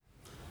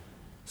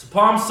So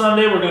Palm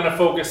Sunday, we're going to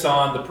focus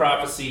on the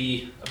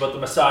prophecy about the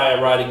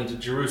Messiah riding into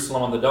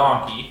Jerusalem on the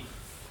donkey.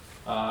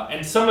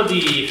 And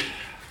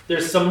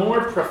there's some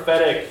more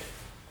prophetic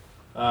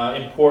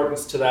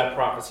importance to that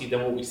prophecy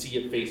than what we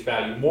see at face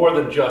value, more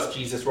than just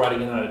Jesus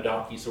riding in on a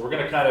donkey. So we're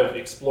going to kind of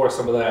explore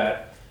some of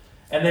that.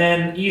 And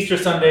then Easter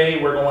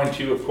Sunday, we're going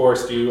to, of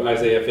course, do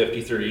Isaiah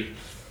 53.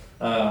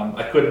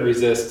 I couldn't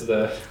resist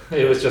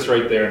it was just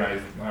right there,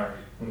 and all right,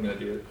 I'm going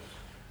to do it.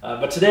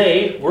 But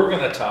today, we're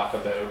going to talk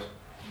about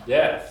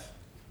death.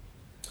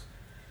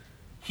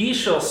 He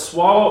shall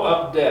swallow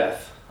up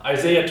death.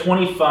 Isaiah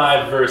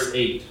 25, verse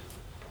 8.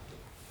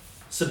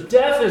 So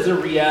death is a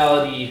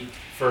reality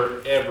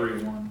for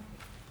everyone.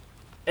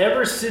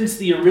 Ever since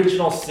the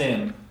original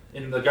sin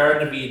in the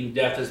Garden of Eden,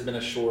 death has been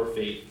a sure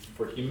fate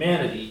for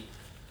humanity.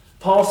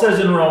 Paul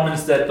says in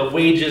Romans that the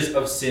wages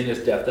of sin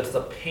is death. That's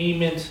the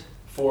payment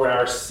for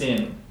our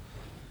sin.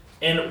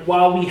 And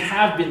while we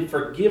have been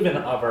forgiven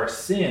of our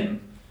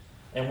sin,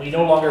 and we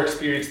no longer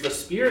experience the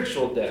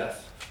spiritual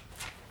death,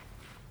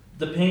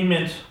 the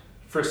payment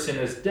for sin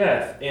is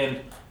death, and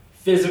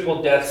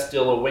physical death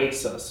still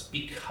awaits us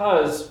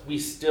because we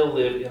still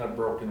live in a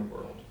broken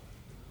world.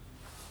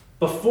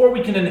 Before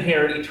we can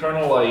inherit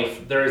eternal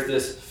life, there is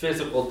this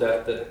physical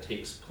death that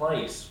takes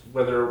place,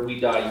 whether we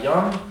die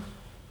young,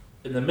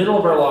 in the middle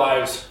of our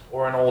lives,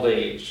 or in old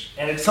age.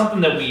 And it's something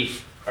that we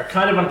are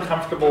kind of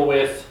uncomfortable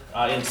with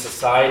in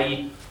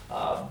society,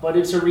 but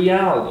it's a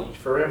reality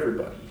for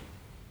everybody.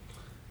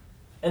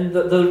 And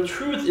the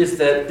truth is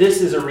that this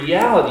is a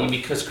reality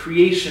because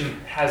creation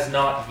has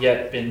not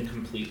yet been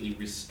completely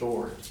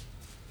restored.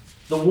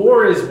 The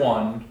war is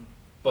won,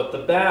 but the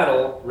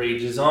battle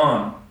rages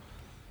on.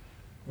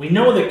 We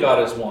know that God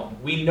has won.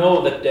 We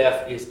know that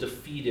death is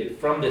defeated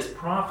from this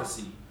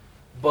prophecy,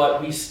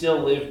 but we still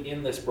live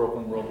in this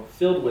broken world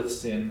filled with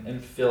sin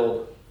and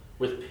filled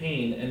with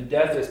pain, and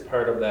death is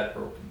part of that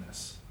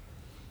brokenness.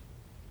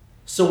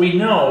 So we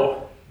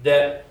know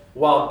that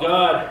while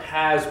God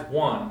has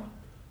won,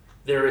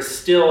 there is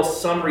still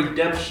some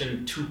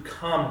redemption to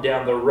come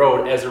down the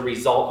road as a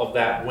result of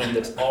that win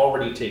that's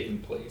already taken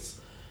place.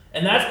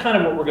 And that's kind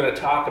of what we're going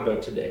to talk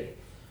about today.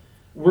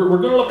 We're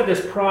going to look at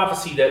this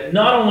prophecy that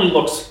not only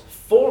looks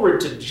forward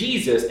to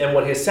Jesus and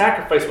what his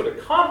sacrifice would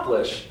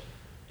accomplish,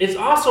 it's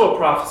also a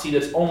prophecy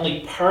that's only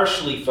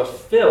partially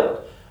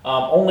fulfilled,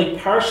 only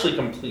partially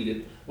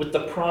completed, with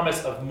the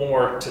promise of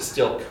more to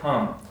still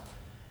come.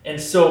 And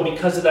so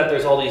because of that,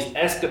 there's all these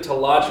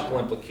eschatological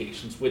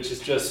implications, which is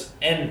just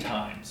end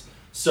times.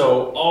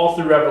 So all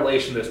through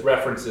Revelation, there's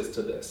references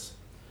to this.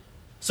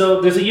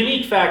 So there's a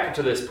unique factor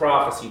to this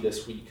prophecy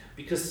this week,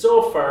 because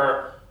so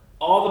far,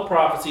 all the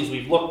prophecies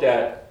we've looked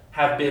at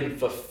have been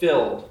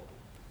fulfilled.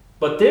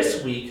 But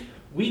this week,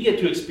 we get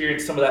to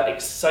experience some of that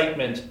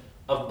excitement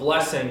of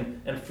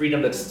blessing and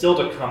freedom that's still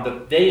to come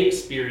that they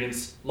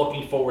experience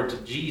looking forward to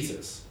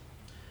Jesus.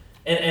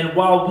 And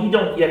while we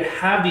don't yet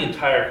have the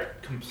entire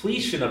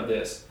completion of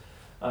this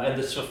and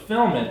this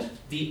fulfillment,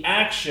 the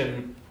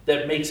action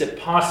that makes it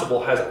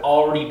possible has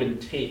already been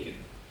taken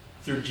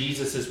through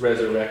Jesus'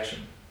 resurrection.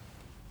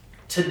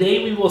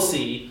 Today we will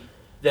see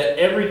that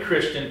every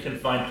Christian can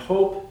find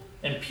hope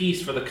and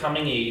peace for the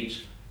coming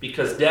age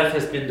because death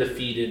has been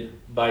defeated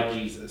by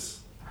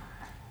Jesus.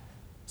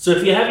 So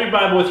if you have your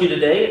Bible with you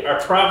today,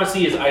 our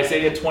prophecy is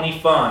Isaiah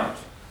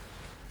 25.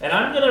 And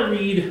I'm going to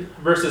read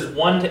verses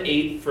 1 to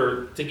 8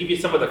 to give you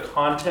some of the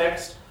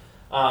context,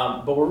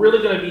 but we're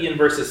really going to be in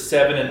verses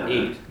 7 and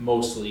 8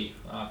 mostly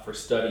for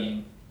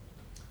studying.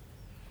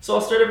 So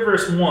I'll start at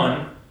verse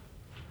 1.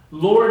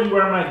 Lord, you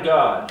are my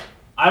God.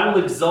 I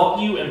will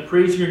exalt you and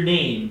praise your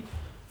name,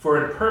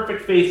 for in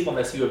perfect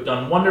faithfulness you have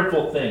done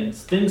wonderful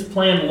things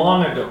planned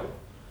long ago.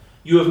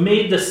 You have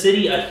made the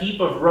city a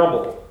heap of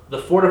rubble, the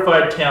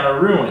fortified town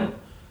a ruin.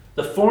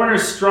 The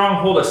foreigner's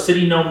stronghold a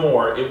city no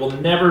more. It will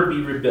never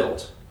be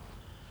rebuilt.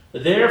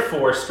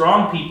 Therefore,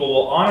 strong people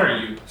will honor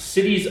you.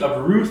 Cities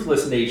of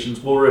ruthless nations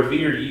will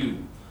revere you.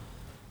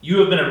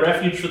 You have been a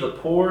refuge for the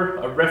poor,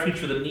 a refuge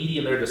for the needy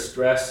in their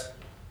distress,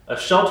 a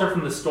shelter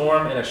from the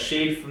storm and a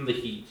shade from the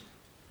heat.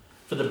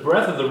 For the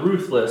breath of the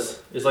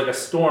ruthless is like a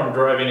storm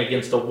driving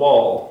against a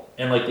wall,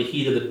 and like the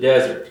heat of the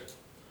desert.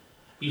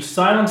 You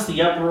silence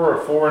the uproar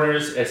of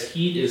foreigners as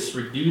heat is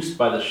reduced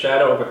by the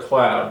shadow of a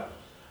cloud.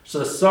 So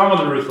the song of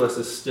the ruthless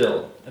is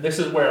still. And this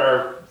is where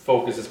our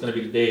focus is going to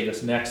be today,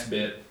 this next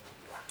bit.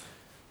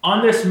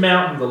 On this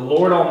mountain, the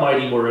Lord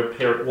Almighty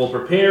will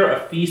prepare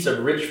a feast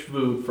of rich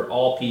food for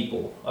all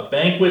people, a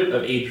banquet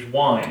of aged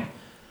wine,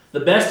 the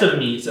best of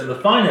meats and the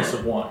finest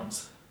of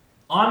wines.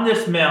 On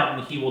this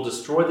mountain he will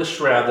destroy the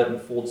shroud that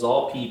enfolds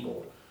all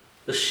people,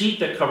 the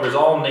sheet that covers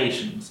all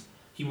nations.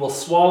 He will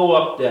swallow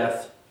up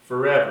death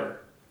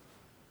forever.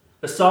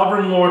 The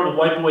sovereign Lord will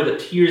wipe away the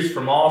tears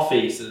from all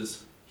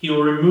faces. He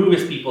will remove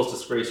his people's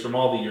disgrace from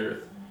all the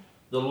earth.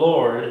 The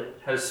Lord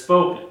has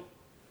spoken.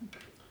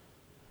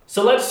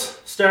 So let's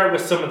start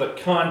with some of the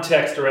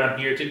context around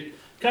here to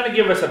kind of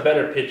give us a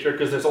better picture,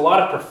 because there's a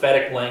lot of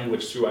prophetic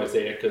language through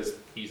Isaiah because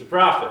he's a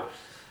prophet.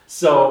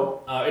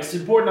 So it's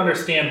important to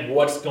understand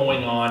what's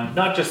going on,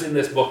 not just in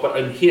this book, but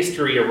in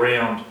history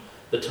around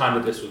the time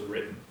that this was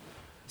written.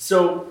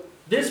 So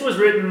this was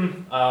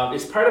written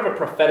as part of a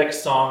prophetic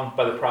song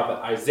by the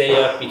prophet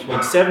Isaiah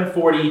between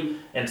 740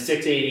 and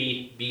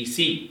 680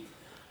 BC.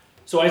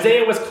 So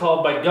Isaiah was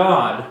called by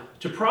God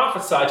to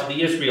prophesy to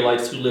the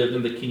Israelites who lived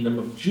in the kingdom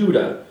of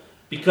Judah,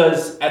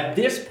 because at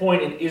this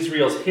point in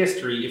Israel's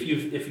history,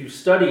 if you've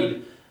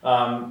studied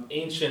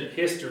ancient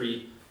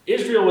history,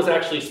 Israel was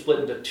actually split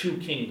into two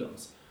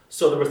kingdoms.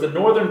 So there was the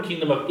northern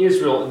kingdom of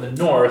Israel in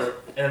the north,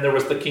 and then there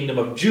was the kingdom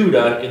of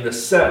Judah in the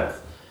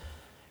south.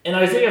 And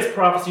Isaiah's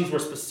prophecies were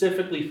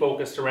specifically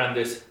focused around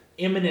this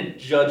imminent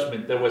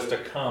judgment that was to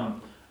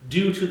come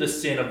due to the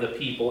sin of the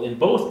people in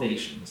both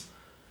nations.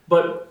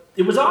 But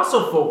it was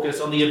also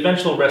focused on the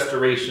eventual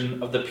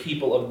restoration of the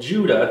people of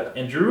Judah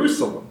and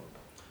Jerusalem.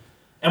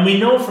 And we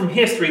know from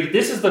history that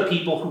this is the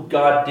people who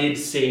God did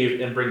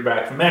save and bring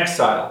back from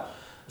exile.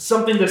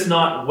 Something that's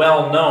not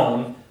well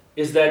known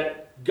is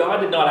that God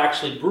did not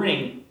actually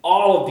bring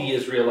all of the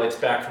Israelites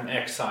back from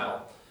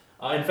exile.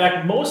 In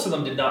fact, most of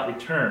them did not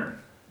return.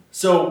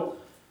 So,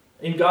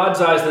 in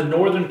God's eyes, the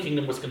northern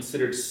kingdom was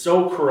considered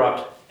so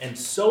corrupt and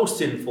so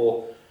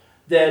sinful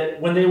that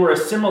when they were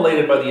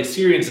assimilated by the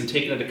Assyrians and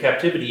taken into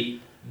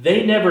captivity,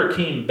 they never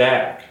came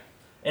back.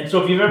 And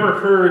so if you've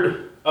ever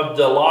heard of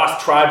the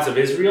lost tribes of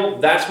Israel,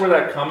 that's where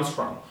that comes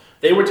from.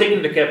 They were taken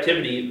into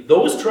captivity.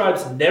 Those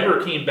tribes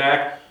never came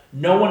back.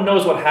 No one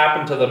knows what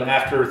happened to them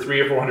after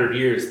 300 or 400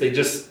 years. They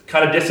just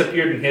kind of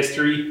disappeared in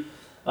history.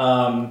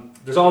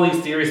 There's all these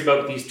theories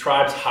about these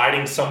tribes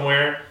hiding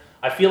somewhere.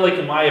 I feel like,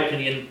 in my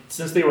opinion,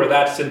 since they were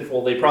that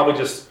sinful, they probably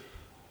just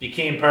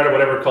became part of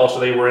whatever culture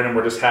they were in and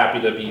were just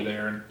happy to be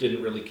there and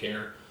didn't really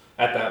care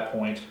at that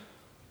point.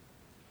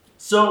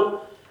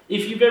 So,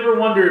 if you've ever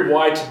wondered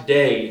why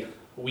today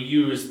we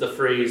use the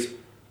phrase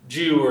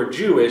Jew or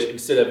Jewish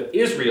instead of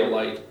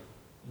Israelite,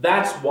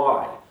 that's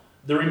why.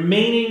 The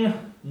remaining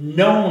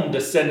known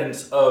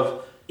descendants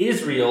of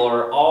Israel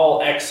are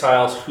all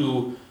exiles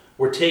who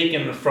were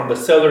taken from the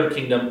southern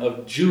kingdom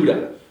of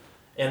Judah.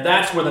 And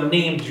that's where the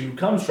name Jew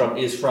comes from,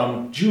 is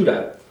from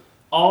Judah.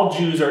 All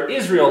Jews are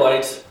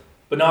Israelites,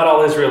 but not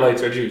all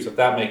Israelites are Jews, if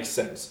that makes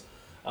sense.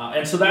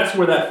 And so that's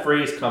where that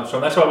phrase comes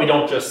from. That's why we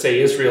don't just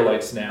say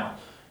Israelites now.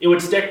 It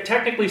would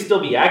technically still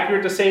be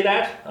accurate to say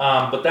that,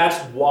 but that's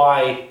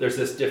why there's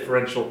this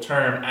differential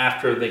term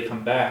after they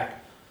come back.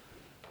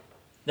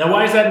 Now,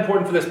 why is that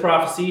important for this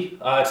prophecy?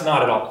 It's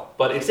not at all,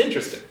 but it's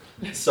interesting.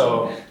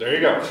 So, there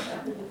you go.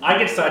 I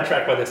get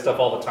sidetracked by this stuff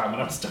all the time when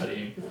I'm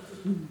studying.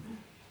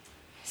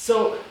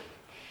 So,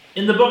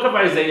 in the book of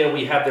Isaiah,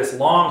 we have this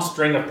long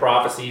string of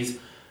prophecies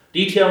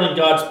detailing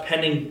God's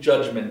pending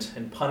judgment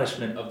and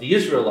punishment of the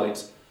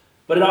Israelites,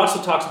 but it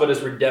also talks about his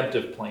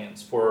redemptive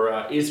plans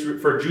for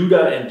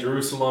Judah and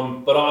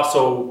Jerusalem, but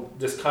also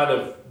this kind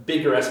of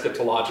bigger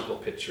eschatological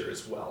picture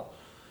as well.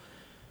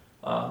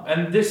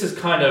 And this is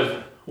kind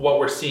of what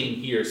we're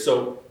seeing here.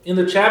 So in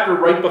the chapter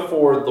right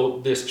before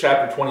this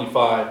chapter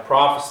 25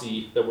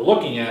 prophecy that we're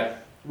looking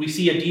at, we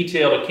see a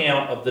detailed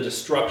account of the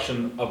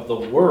destruction of the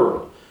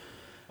world,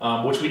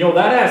 which we know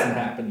that hasn't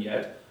happened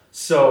yet.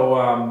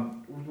 So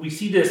we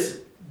see this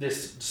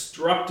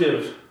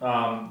destructive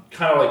kind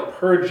of like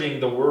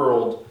purging the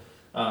world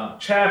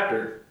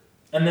chapter.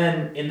 And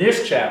then in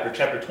this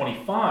chapter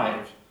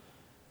 25,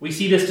 we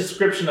see this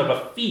description of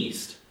a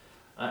feast.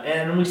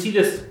 And we see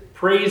this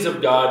praise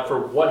of God for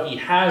what he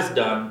has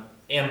done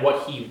and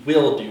what he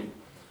will do.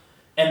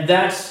 And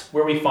that's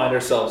where we find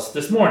ourselves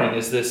this morning,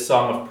 is this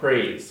song of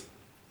praise.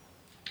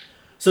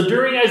 So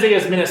during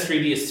Isaiah's ministry,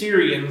 the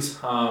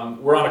Assyrians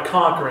were on a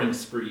conquering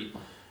spree.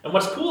 And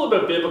what's cool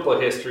about biblical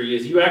history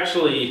is you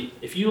actually,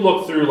 if you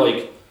look through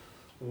like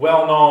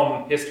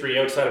well-known history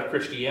outside of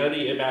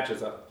Christianity, it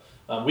matches up.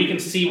 We can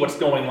see what's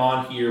going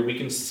on here. We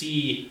can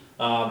see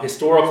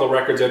historical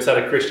records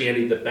outside of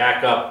Christianity that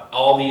back up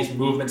all these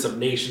movements of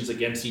nations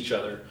against each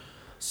other.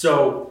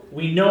 So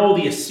we know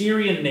the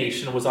Assyrian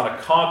nation was on a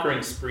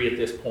conquering spree at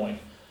this point.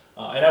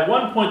 And at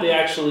one point they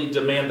actually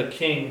demand the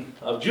king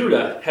of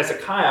Judah,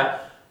 Hezekiah,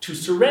 to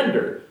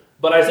surrender.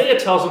 But Isaiah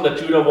tells them that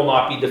Judah will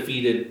not be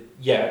defeated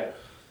yet.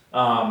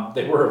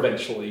 They were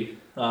eventually,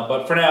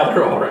 but for now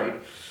they're all right.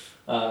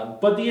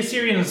 But the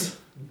Assyrians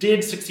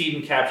did succeed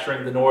in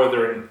capturing the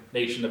northern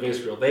nation of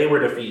Israel. They were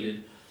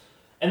defeated.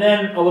 And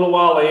then a little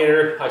while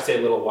later, I say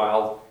a little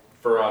while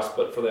for us,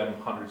 but for them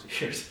hundreds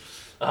of years,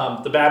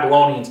 the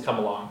Babylonians come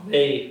along.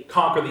 They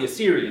conquer the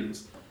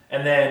Assyrians,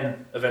 and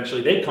then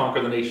eventually they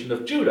conquer the nation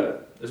of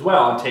Judah as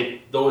well and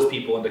take those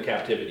people into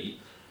captivity.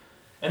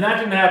 And that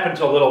didn't happen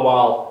until a little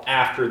while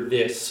after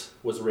this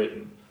was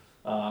written.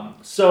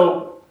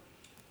 So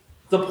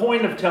the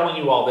point of telling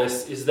you all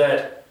this is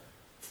that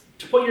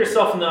to put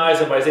yourself in the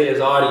eyes of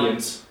Isaiah's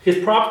audience,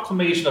 his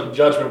proclamation of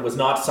judgment was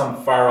not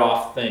some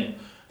far-off thing.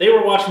 They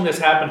were watching this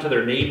happen to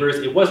their neighbors.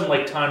 It wasn't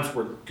like times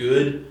were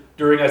good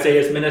during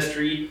Isaiah's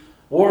ministry.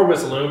 War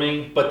was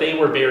looming, but they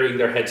were burying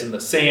their heads in the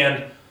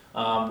sand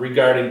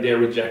regarding their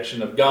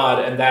rejection of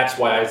God, and that's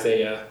why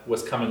Isaiah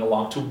was coming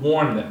along to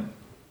warn them.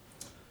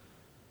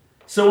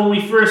 So when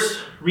we first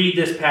read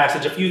this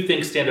passage, a few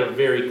things stand out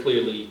very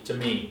clearly to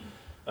me.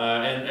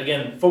 And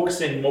again,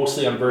 focusing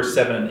mostly on verse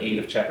 7 and 8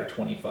 of chapter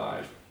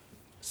 25.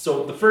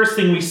 So the first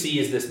thing we see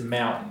is this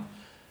mountain.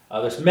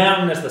 This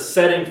mountain is the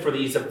setting for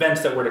these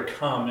events that were to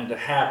come and to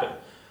happen.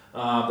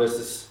 There's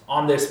this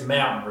on this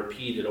mountain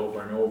repeated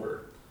over and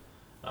over.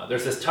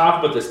 There's this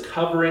talk about this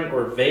covering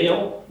or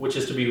veil, which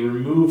is to be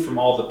removed from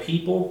all the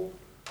people.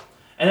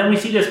 And then we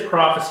see this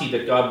prophecy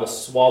that God will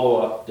swallow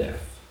up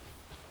death.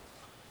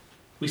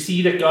 We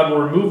see that God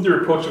will remove the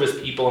reproach of his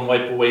people and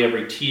wipe away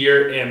every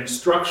tear, and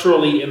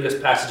structurally in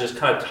this passage is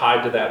kind of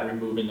tied to that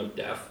removing of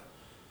death.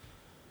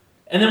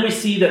 And then we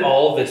see that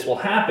all of this will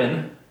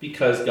happen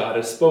because God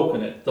has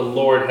spoken it. The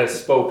Lord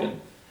has spoken.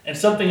 And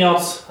something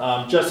else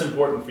just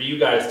important for you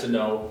guys to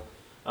know,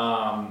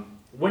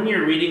 when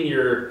you're reading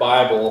your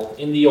Bible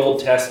in the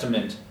Old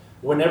Testament,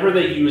 whenever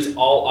they use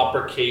all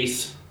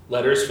uppercase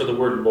letters for the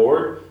word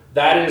Lord,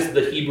 that is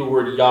the Hebrew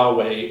word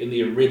Yahweh in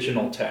the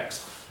original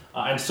text.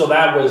 And so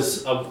that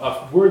was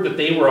a word that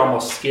they were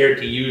almost scared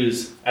to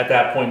use at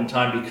that point in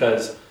time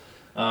because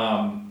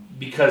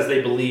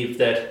they believed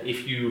that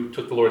if you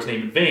took the Lord's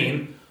name in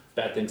vain,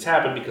 bad things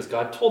happened because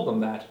God told them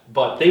that.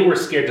 But they were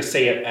scared to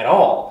say it at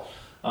all.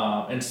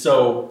 And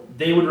so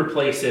they would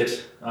replace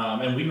it,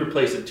 and we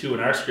replace it too in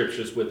our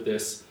scriptures with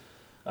this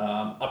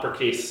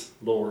uppercase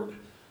Lord.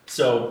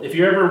 So if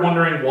you're ever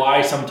wondering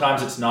why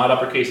sometimes it's not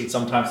uppercase and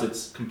sometimes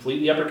it's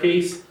completely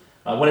uppercase,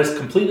 when it's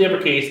completely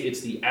uppercase,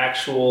 it's the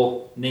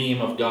actual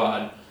name of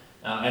God.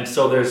 And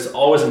so there's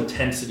always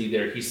intensity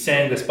there. He's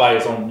saying this by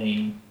his own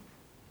name.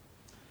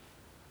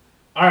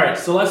 All right,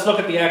 so let's look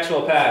at the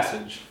actual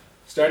passage.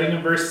 Starting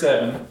in verse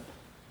 7.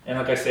 And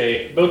like I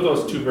say, both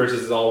those two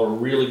verses is all we're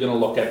really going to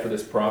look at for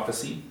this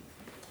prophecy.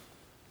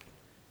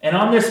 And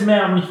on this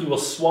mountain he will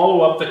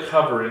swallow up the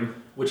covering,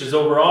 which is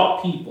over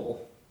all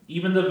people,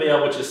 even the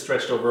veil which is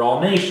stretched over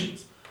all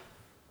nations.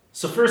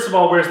 So first of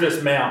all, where's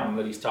this mountain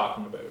that he's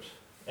talking about?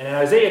 And in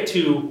Isaiah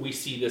 2, we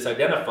see this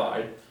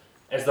identified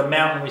as the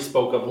mountain we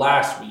spoke of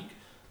last week,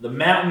 the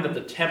mountain that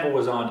the temple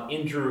was on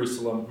in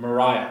Jerusalem,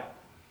 Moriah.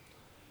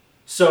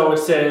 So it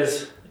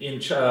says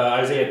in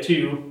Isaiah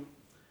 2,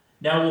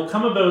 "Now it will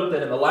come about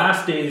that in the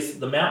last days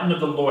the mountain of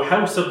the Lord,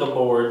 house of the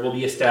Lord will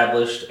be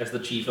established as the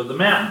chief of the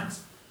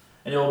mountains,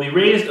 and it will be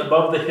raised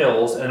above the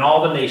hills, and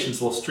all the nations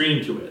will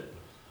stream to it."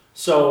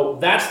 So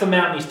that's the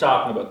mountain he's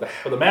talking about,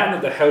 the mountain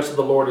that the house of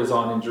the Lord is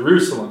on in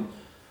Jerusalem.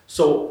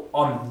 So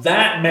on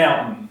that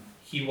mountain,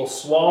 he will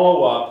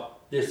swallow up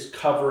this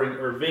covering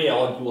or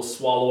veil, and he will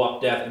swallow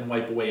up death and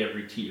wipe away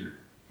every tear.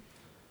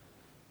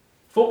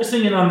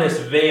 Focusing in on this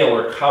veil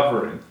or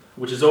covering,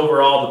 which is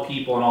over all the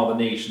people and all the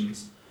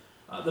nations.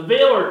 The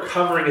veil or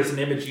covering is an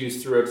image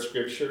used throughout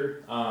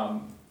Scripture.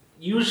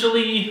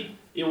 Usually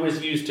it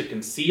was used to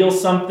conceal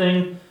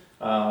something,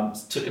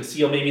 to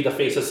conceal maybe the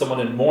face of someone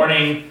in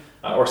mourning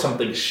or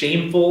something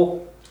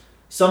shameful.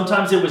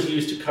 Sometimes it was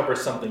used to cover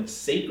something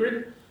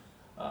sacred.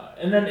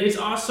 And then it's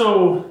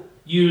also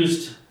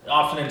used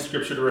often in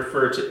Scripture to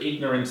refer to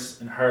ignorance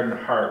and hardened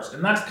hearts.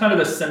 And that's kind of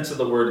the sense of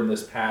the word in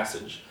this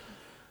passage.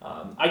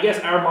 I guess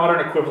our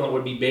modern equivalent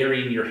would be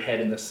burying your head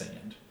in the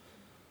sand.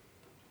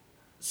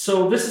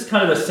 So this is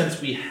kind of the sense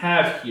we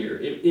have here.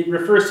 It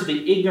refers to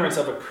the ignorance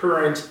of a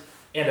current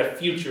and a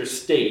future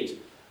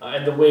state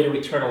and the way to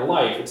eternal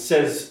life. It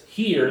says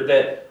here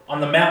that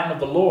on the mountain of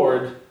the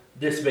Lord,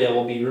 this veil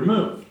will be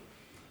removed.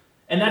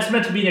 And that's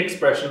meant to be an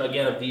expression,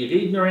 again, of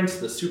the ignorance,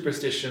 the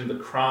superstition, the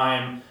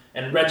crime,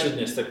 and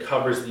wretchedness that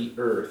covers the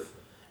earth,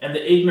 and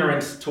the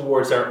ignorance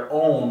towards our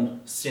own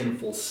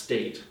sinful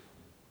state.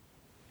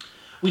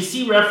 We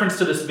see reference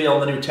to this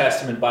veil in the New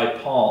Testament by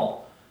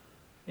Paul.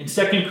 In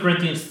 2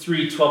 Corinthians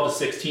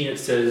 3:12-16, it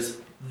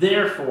says,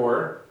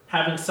 "Therefore,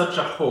 having such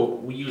a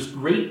hope, we use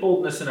great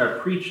boldness in our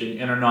preaching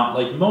and are not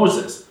like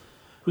Moses,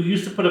 who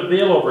used to put a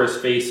veil over his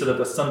face so that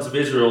the sons of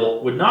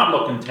Israel would not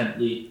look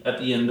intently at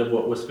the end of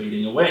what was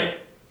fading away."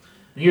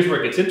 And here's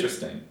where it gets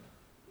interesting.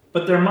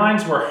 "But their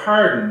minds were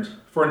hardened,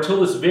 for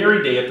until this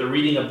very day at the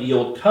reading of the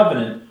Old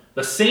Covenant,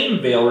 the same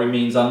veil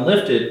remains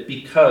unlifted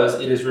because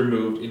it is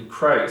removed in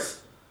Christ.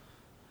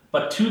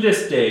 But to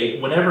this day,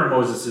 whenever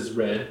Moses is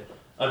read,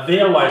 a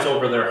veil lies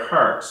over their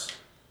hearts.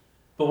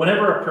 But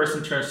whenever a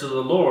person turns to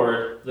the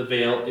Lord, the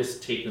veil is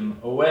taken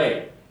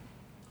away."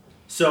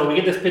 So we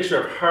get this picture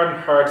of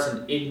hardened hearts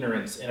and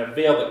ignorance and a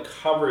veil that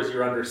covers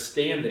your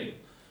understanding.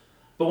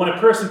 But when a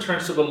person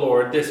turns to the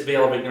Lord, this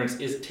veil of ignorance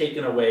is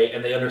taken away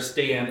and they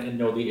understand and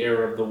know the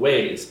error of the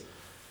ways.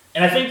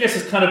 And I think this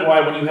is kind of why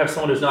when you have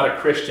someone who's not a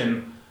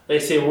Christian, they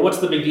say, well, what's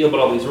the big deal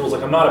about all these rules?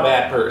 Like, I'm not a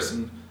bad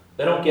person.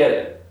 They don't get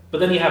it. But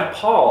then you have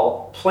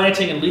Paul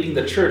planting and leading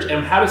the church,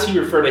 and how does he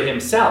refer to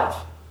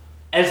himself?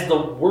 As the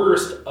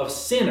worst of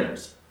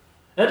sinners.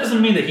 That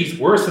doesn't mean that he's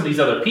worse than these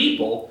other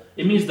people.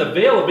 It means the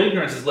veil of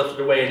ignorance is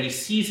lifted away and he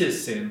sees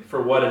his sin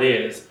for what it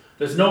is.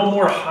 There's no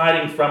more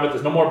hiding from it.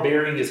 There's no more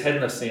burying his head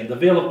in the sand. The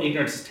veil of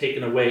ignorance is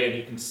taken away and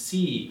you can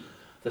see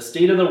the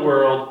state of the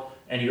world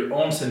and your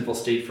own sinful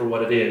state for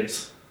what it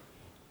is.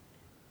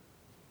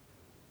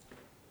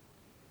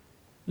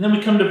 And then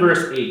we come to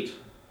verse 8.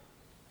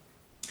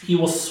 He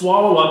will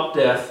swallow up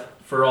death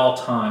for all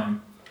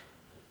time.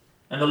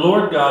 And the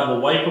Lord God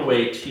will wipe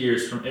away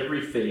tears from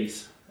every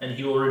face, and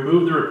he will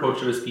remove the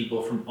reproach of his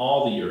people from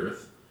all the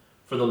earth,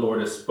 for the Lord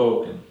has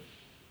spoken.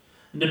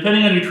 And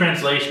depending on your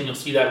translation, you'll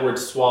see that word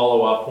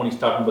swallow up when he's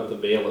talking about the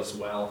veil as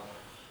well.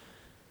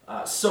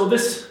 So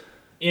this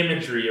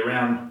imagery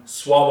around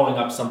swallowing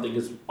up something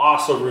is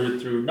also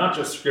rooted through not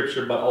just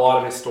scripture, but a lot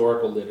of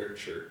historical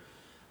literature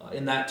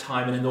in that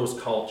time and in those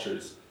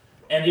cultures.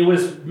 And it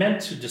was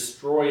meant to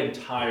destroy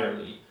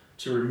entirely,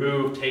 to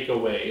remove, take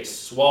away. It's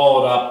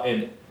swallowed up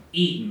and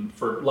eaten,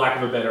 for lack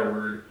of a better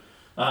word.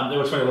 It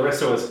was funny,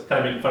 Larissa was kind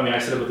of making fun of me. I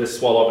said about this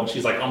swallow up, and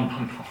she's like,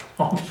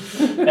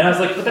 and I was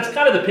like, but that's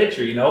kind of the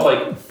picture, you know?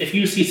 Like, if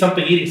you see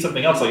something eating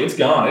something else, like, it's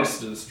gone, it's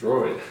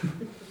destroyed.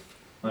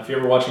 If you're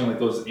ever watching, like,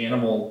 those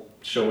animal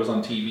shows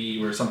on TV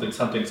where something's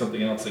hunting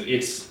something else, like,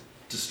 it's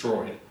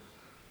destroyed.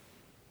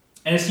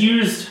 And it's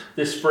used,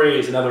 this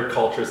phrase, in other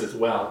cultures as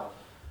well.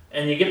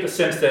 And you get the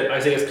sense that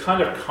Isaiah is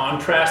kind of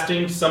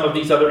contrasting some of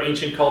these other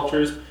ancient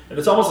cultures, and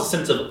there's almost a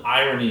sense of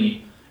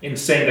irony in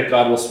saying that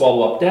God will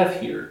swallow up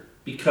death here,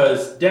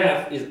 because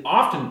death is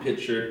often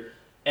pictured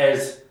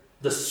as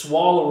the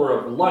swallower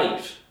of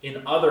life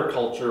in other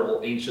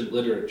cultural ancient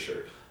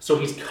literature. So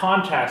he's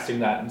contrasting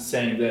that and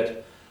saying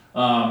that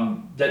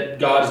that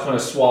God is going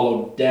to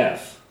swallow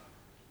death.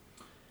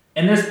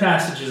 And this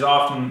passage is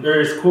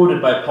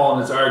quoted by Paul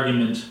in his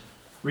argument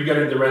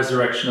regarding the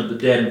resurrection of the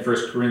dead in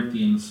 1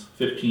 Corinthians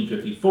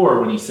 15:54,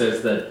 when he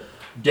says that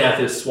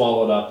death is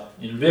swallowed up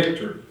in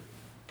victory.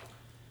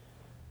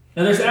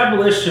 Now, this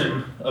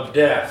abolition of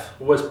death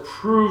was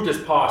proved as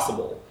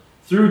possible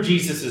through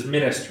Jesus'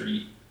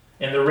 ministry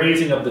and the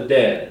raising of the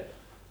dead.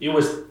 It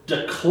was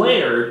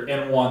declared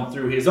and won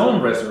through his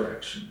own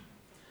resurrection.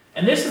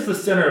 And this is the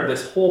center of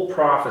this whole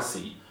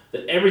prophecy,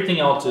 that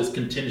everything else is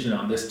contingent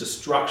on, this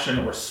destruction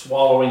or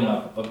swallowing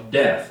up of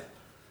death.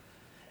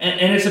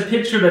 And it's a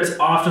picture that's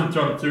often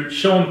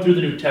shown through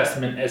the New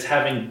Testament as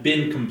having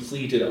been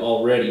completed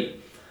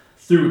already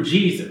through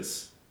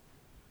Jesus.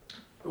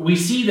 We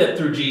see that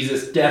through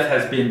Jesus, death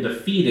has been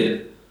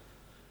defeated.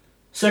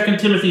 2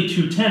 Timothy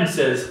 2:10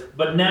 says,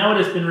 "But now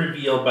it has been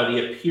revealed by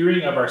the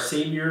appearing of our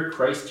Savior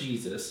Christ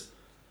Jesus,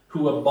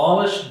 who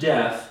abolished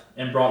death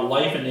and brought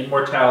life and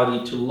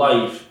immortality to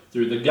life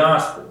through the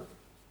gospel."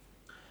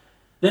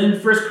 Then in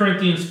 1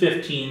 Corinthians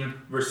 15,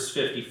 verses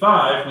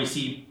 55, we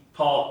see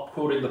Paul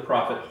quoting the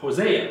prophet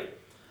Hosea,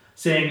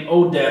 saying,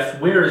 "O death,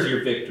 where is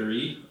your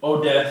victory?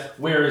 O death,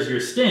 where is your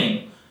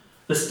sting?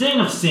 The sting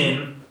of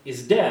sin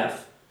is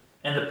death,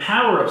 and the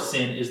power of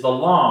sin is the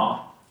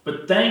law.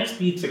 But thanks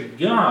be to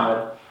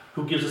God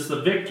who gives us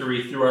the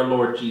victory through our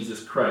Lord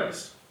Jesus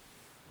Christ."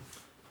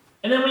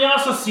 And then we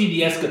also see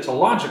the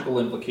eschatological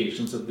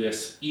implications of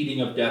this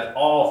eating of death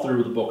all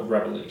through the book of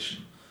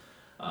Revelation.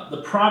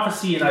 The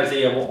prophecy in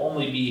Isaiah will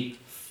only be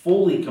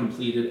fully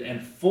completed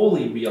and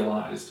fully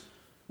realized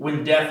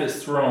when death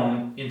is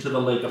thrown into the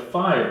lake of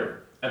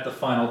fire at the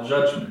final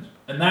judgment.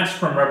 And that's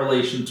from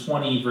Revelation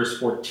 20, verse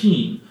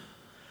 14.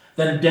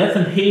 "Then death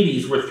and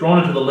Hades were thrown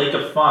into the lake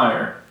of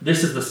fire.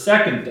 This is the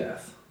second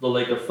death, the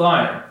lake of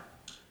fire."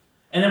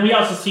 And then we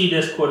also see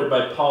this quoted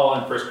by Paul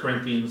in 1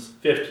 Corinthians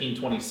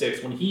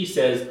 15:26, when he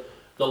says,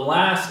 "The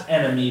last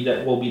enemy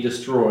that will be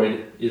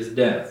destroyed is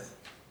death."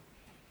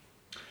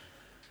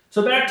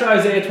 So back to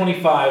Isaiah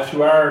 25,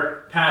 to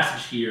our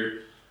passage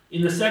here.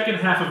 In the second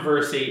half of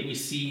verse 8, we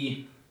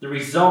see the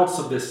results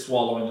of this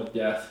swallowing of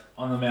death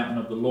on the mountain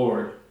of the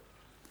Lord.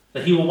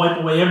 That he will wipe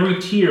away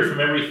every tear from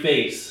every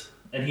face,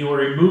 and he will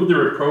remove the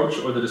reproach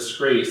or the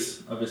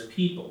disgrace of his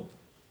people.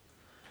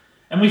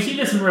 And we see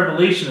this in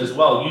Revelation as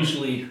well.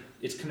 Usually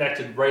it's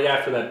connected right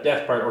after that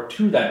death part, or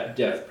to that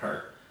death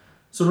part.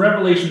 So in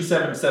Revelation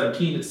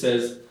 7:17 it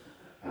says,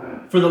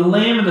 "For the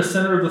Lamb in the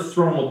center of the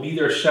throne will be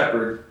their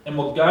shepherd, and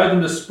will guide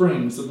them to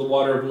springs of the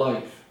water of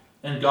life,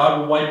 and God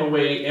will wipe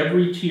away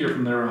every tear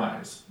from their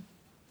eyes."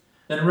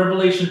 Then in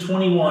Revelation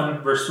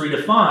 21, verse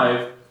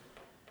 3-5,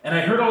 "And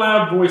I heard a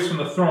loud voice from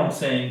the throne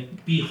saying,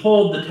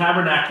 Behold, the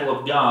tabernacle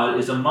of God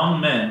is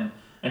among men,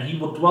 and he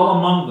will dwell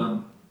among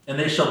them, and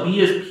they shall be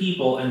his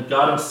people, and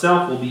God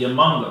himself will be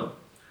among them.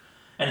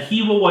 And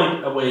he will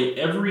wipe away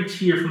every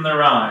tear from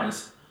their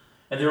eyes,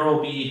 and there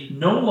will be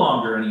no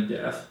longer any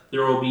death,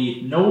 there will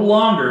be no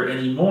longer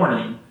any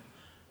mourning,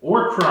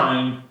 or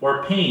crying,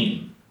 or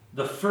pain.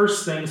 The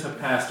first things have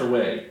passed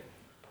away.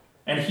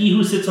 And he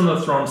who sits on the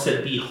throne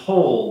said,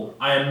 Behold,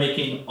 I am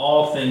making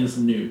all things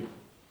new."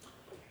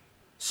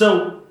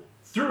 So,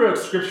 throughout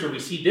Scripture, we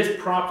see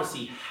this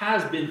prophecy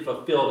has been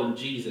fulfilled in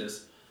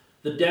Jesus.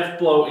 The death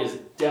blow is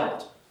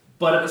dealt.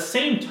 But at the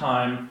same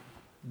time,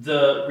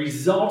 the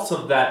results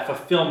of that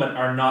fulfillment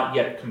are not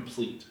yet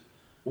complete.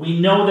 We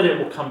know that it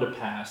will come to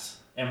pass,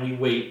 and we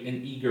wait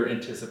in eager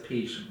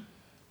anticipation.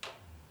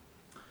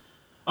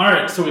 All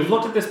right, so we've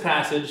looked at this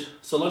passage,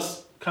 so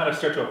let's kind of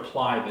start to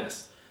apply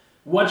this.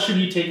 What should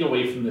you take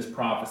away from this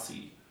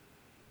prophecy?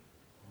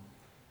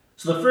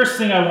 So the first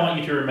thing I want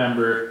you to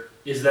remember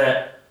is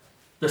that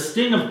the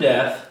sting of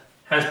death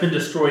has been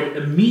destroyed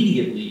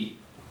immediately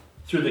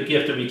through the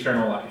gift of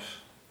eternal life.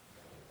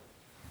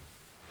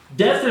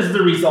 Death is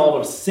the result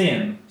of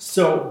sin.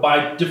 So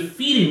by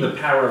defeating the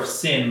power of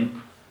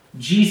sin,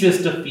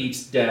 Jesus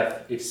defeats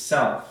death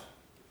itself.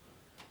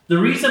 The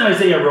reason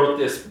Isaiah wrote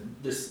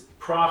this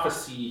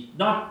prophecy,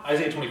 not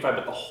Isaiah 25,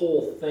 but the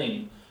whole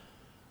thing,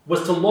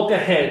 was to look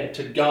ahead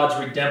to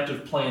God's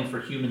redemptive plan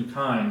for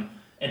humankind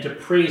and to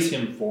praise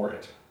him for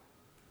it,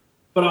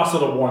 but also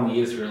to warn the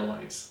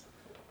Israelites.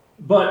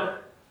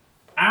 But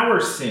our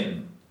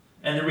sin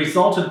and the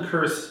resultant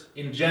curse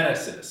in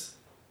Genesis,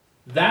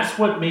 that's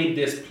what made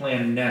this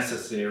plan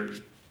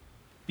necessary.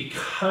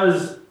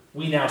 Because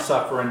we now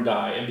suffer and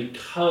die, and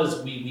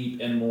because we weep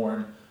and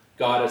mourn,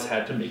 God has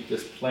had to make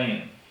this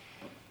plan.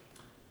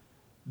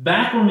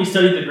 Back when we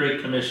studied the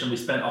Great Commission, we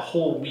spent a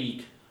whole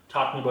week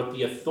talking about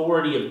the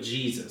authority of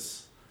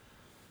Jesus.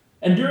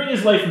 And during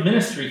his life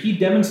ministry, he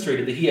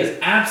demonstrated that he has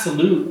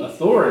absolute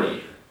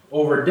authority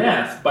over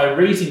death by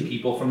raising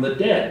people from the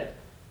dead.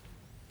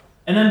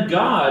 And then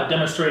God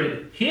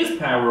demonstrated his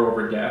power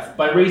over death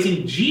by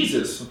raising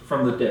Jesus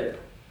from the dead.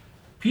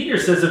 Peter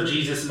says of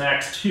Jesus in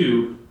Acts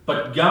 2,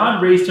 "But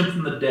God raised him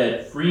from the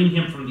dead, freeing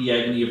him from the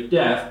agony of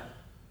death,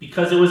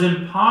 because it was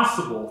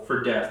impossible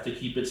for death to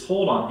keep its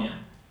hold on him."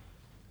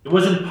 It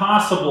was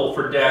impossible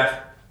for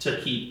death to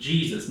keep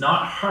Jesus.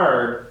 Not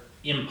hard,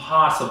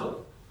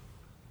 impossible.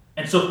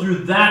 And so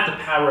through that,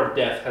 the power of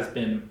death has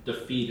been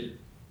defeated.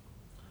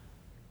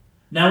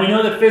 Now we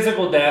know that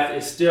physical death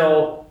is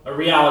still a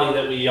reality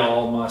that we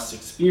all must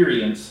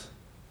experience.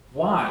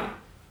 Why?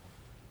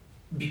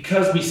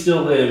 Because we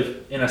still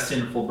live in a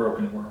sinful,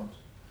 broken world.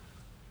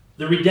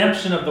 The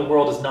redemption of the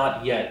world is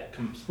not yet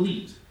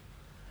complete.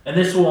 And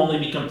this will only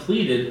be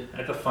completed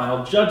at the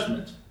final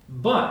judgment.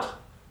 But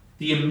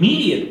the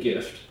immediate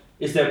gift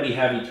is that we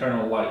have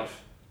eternal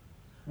life.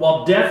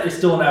 While death is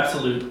still an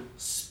absolute,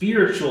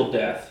 spiritual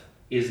death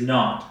is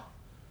not.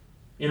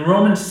 In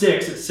Romans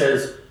 6 it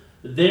says,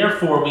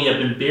 "Therefore we have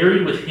been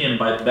buried with him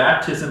by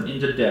baptism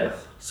into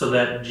death, so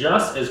that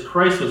just as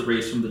Christ was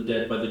raised from the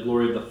dead by the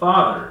glory of the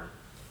Father,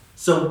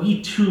 so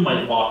we too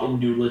might walk in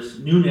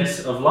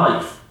newness of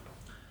life.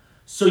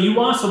 So you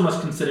also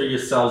must consider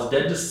yourselves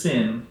dead to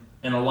sin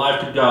and alive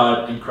to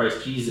God in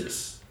Christ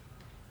Jesus.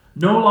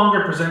 No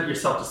longer present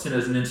yourself to sin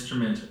as an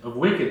instrument of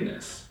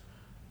wickedness,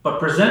 but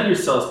present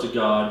yourselves to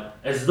God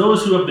as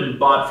those who have been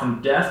bought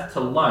from death to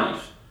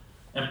life,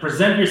 and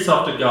present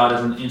yourself to God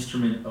as an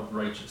instrument of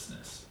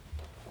righteousness."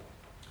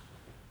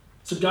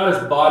 So God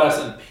has bought us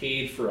and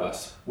paid for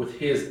us with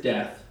his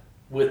death,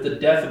 with the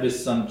death of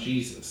his son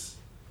Jesus.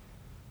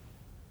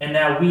 And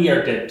now we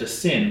are dead to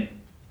sin.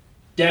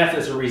 Death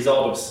is a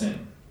result of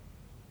sin.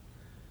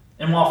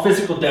 And while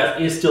physical death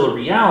is still a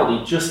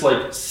reality, just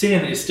like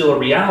sin is still a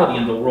reality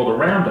in the world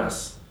around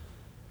us,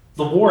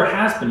 the war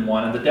has been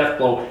won and the death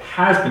blow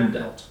has been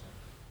dealt.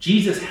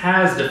 Jesus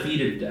has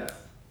defeated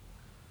death.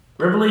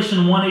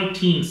 Revelation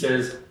 1:18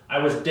 says, "I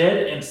was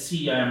dead, and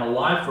see, I am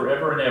alive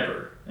forever and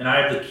ever, and I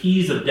have the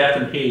keys of death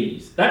and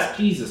Hades." That's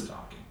Jesus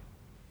talking.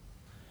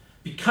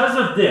 Because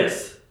of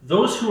this,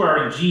 those who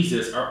are in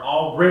Jesus are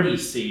already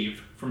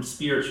saved from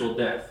spiritual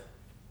death.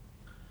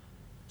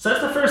 So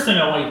that's the first thing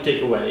I want you to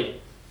take away.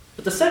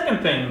 But the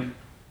second thing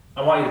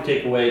I want you to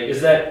take away is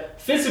that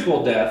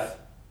physical death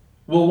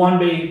will one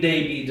day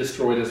be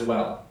destroyed as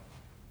well.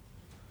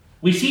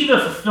 We see the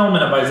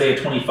fulfillment of Isaiah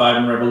 25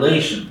 in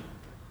Revelation.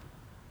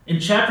 In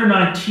chapter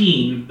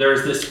 19, there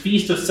is this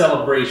feast of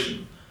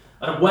celebration,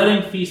 a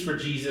wedding feast for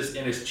Jesus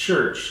and his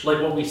church, like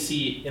what we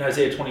see in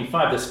Isaiah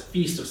 25, this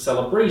feast of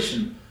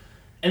celebration.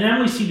 And then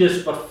we see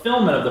this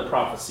fulfillment of the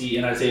prophecy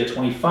in Isaiah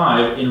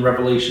 25 in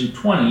Revelation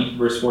 20,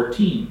 verse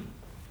 14.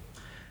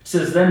 It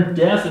says, "Then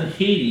death and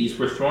Hades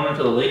were thrown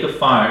into the lake of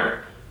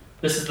fire."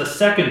 This is the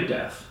second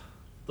death,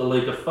 the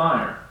lake of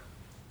fire.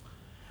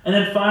 And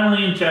then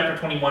finally in chapter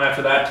 21,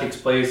 after that takes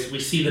place, we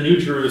see the new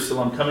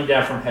Jerusalem coming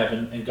down from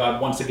heaven, and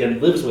God once again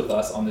lives with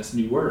us on this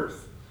new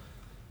earth.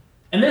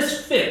 And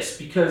this fits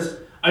because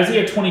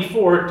Isaiah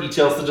 24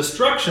 details the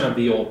destruction of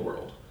the old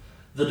world,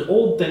 the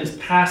old things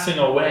passing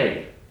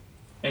away,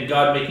 and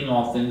God making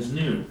all things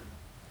new.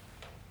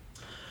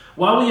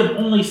 While we have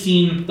only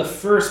seen the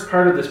first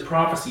part of this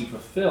prophecy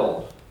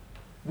fulfilled,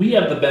 we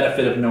have the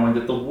benefit of knowing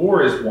that the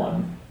war is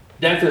won,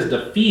 death is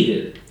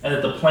defeated, and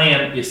that the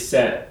plan is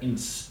set in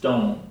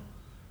stone.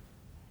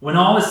 When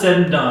all is said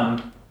and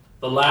done,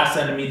 the last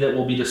enemy that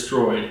will be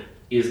destroyed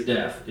is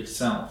death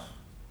itself.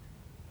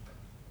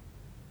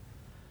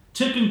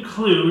 To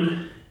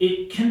conclude,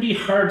 it can be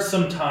hard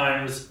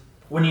sometimes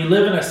when you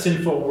live in a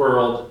sinful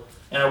world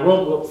and a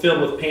world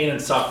filled with pain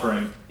and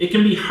suffering. It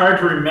can be hard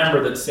to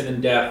remember that sin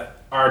and death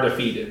are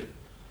defeated.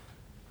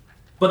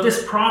 But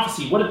this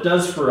prophecy, what it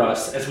does for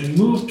us as we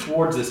move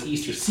towards this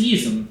Easter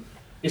season,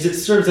 is it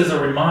serves as a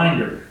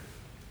reminder.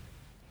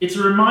 It's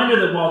a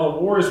reminder that while the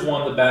war is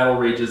won, the battle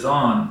rages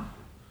on.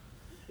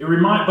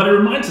 But it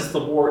reminds us the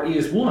war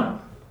is won.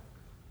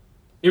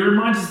 It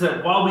reminds us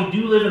that while we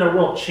do live in a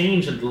world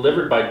changed and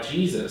delivered by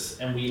Jesus,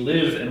 and we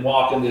live and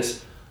walk in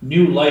this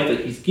new life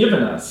that he's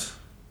given us,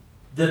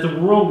 that the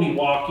world we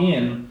walk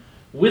in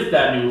with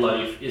that new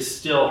life is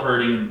still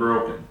hurting and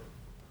broken.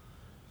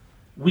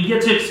 We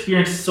get to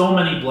experience so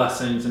many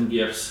blessings and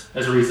gifts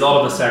as a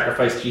result of the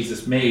sacrifice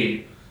Jesus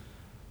made.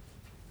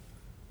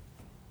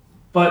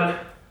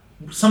 But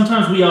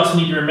sometimes we also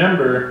need to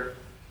remember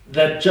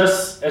that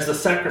just as the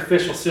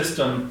sacrificial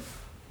system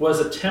was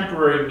a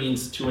temporary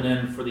means to an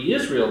end for the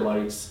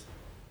Israelites,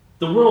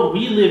 the world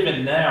we live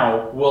in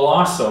now will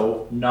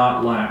also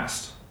not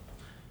last.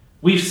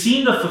 We've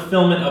seen the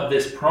fulfillment of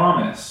this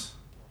promise,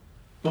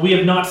 but we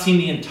have not seen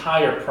the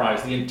entire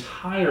prize, the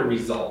entire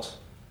result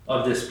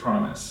of this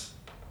promise.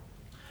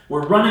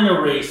 We're running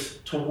a race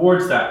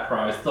towards that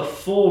prize, the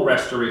full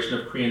restoration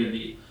of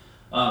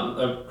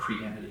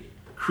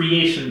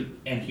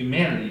creation and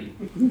humanity.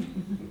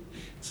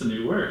 It's a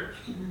new word.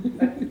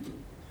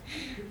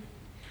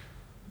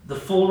 The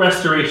full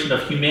restoration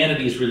of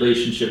humanity's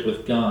relationship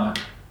with God.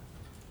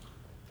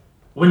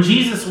 When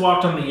Jesus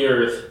walked on the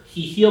earth,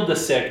 he healed the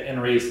sick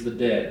and raised the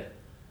dead,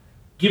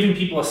 giving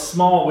people a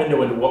small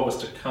window into what was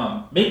to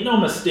come. Make no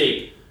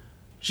mistake,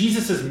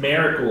 Jesus'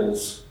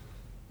 miracles,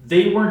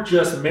 they weren't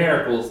just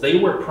miracles, they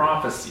were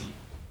prophecy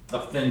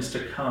of things to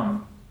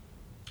come.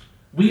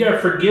 We are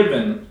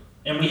forgiven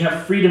and we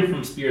have freedom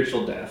from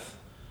spiritual death,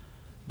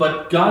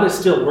 but God is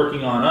still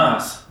working on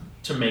us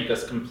to make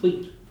us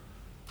complete.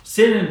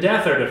 Sin and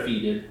death are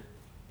defeated,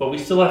 but we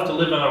still have to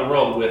live in a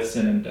world with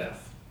sin and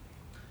death.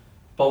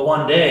 But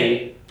one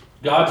day,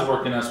 God's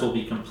work in us will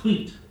be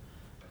complete.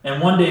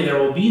 And one day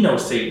there will be no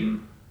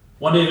Satan.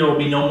 One day there will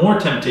be no more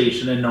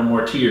temptation and no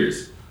more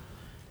tears.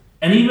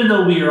 And even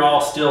though we are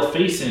all still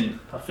facing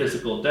a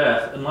physical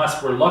death,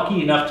 unless we're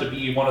lucky enough to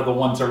be one of the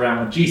ones around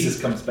when Jesus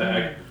comes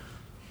back,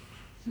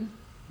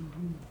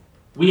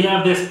 we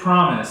have this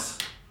promise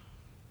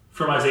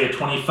from Isaiah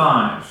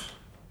 25.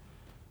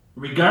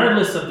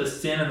 Regardless of the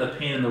sin and the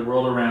pain in the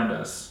world around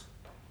us,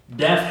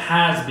 death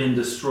has been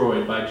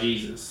destroyed by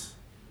Jesus.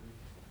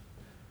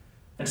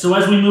 And so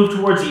as we move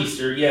towards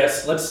Easter,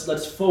 yes,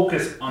 let's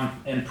focus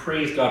on and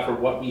praise God for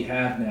what we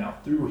have now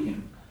through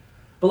him.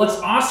 But let's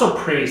also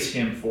praise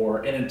him for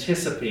and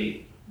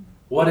anticipate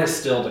what is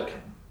still to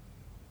come.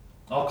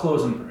 I'll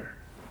close in prayer.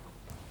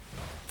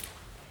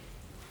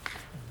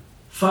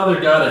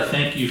 Father God, I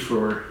thank you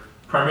for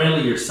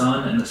primarily your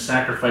Son and the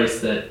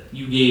sacrifice that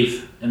you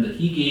gave and that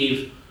he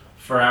gave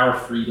for our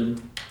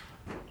freedom.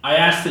 I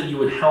ask that you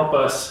would help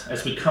us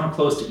as we come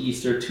close to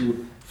Easter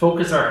to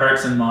focus our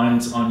hearts and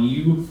minds on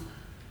you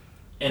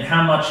and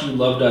how much you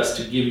loved us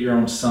to give your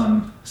own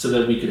Son so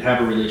that we could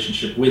have a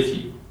relationship with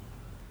you.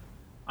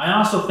 I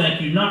also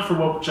thank you not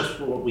for just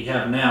for what we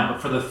have now,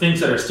 but for the things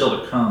that are still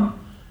to come,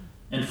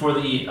 and for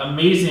the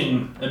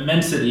amazing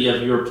immensity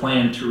of your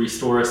plan to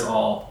restore us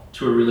all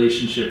to a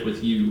relationship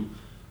with you.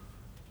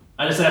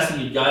 I just ask that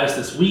you guide us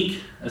this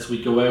week as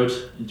we go out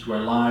into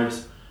our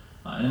lives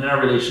and in our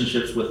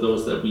relationships with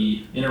those that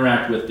we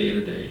interact with day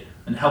to day,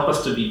 and help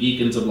us to be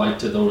beacons of light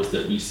to those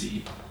that we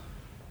see.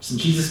 It's in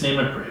Jesus' name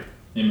I pray.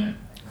 Amen.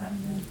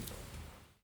 Amen.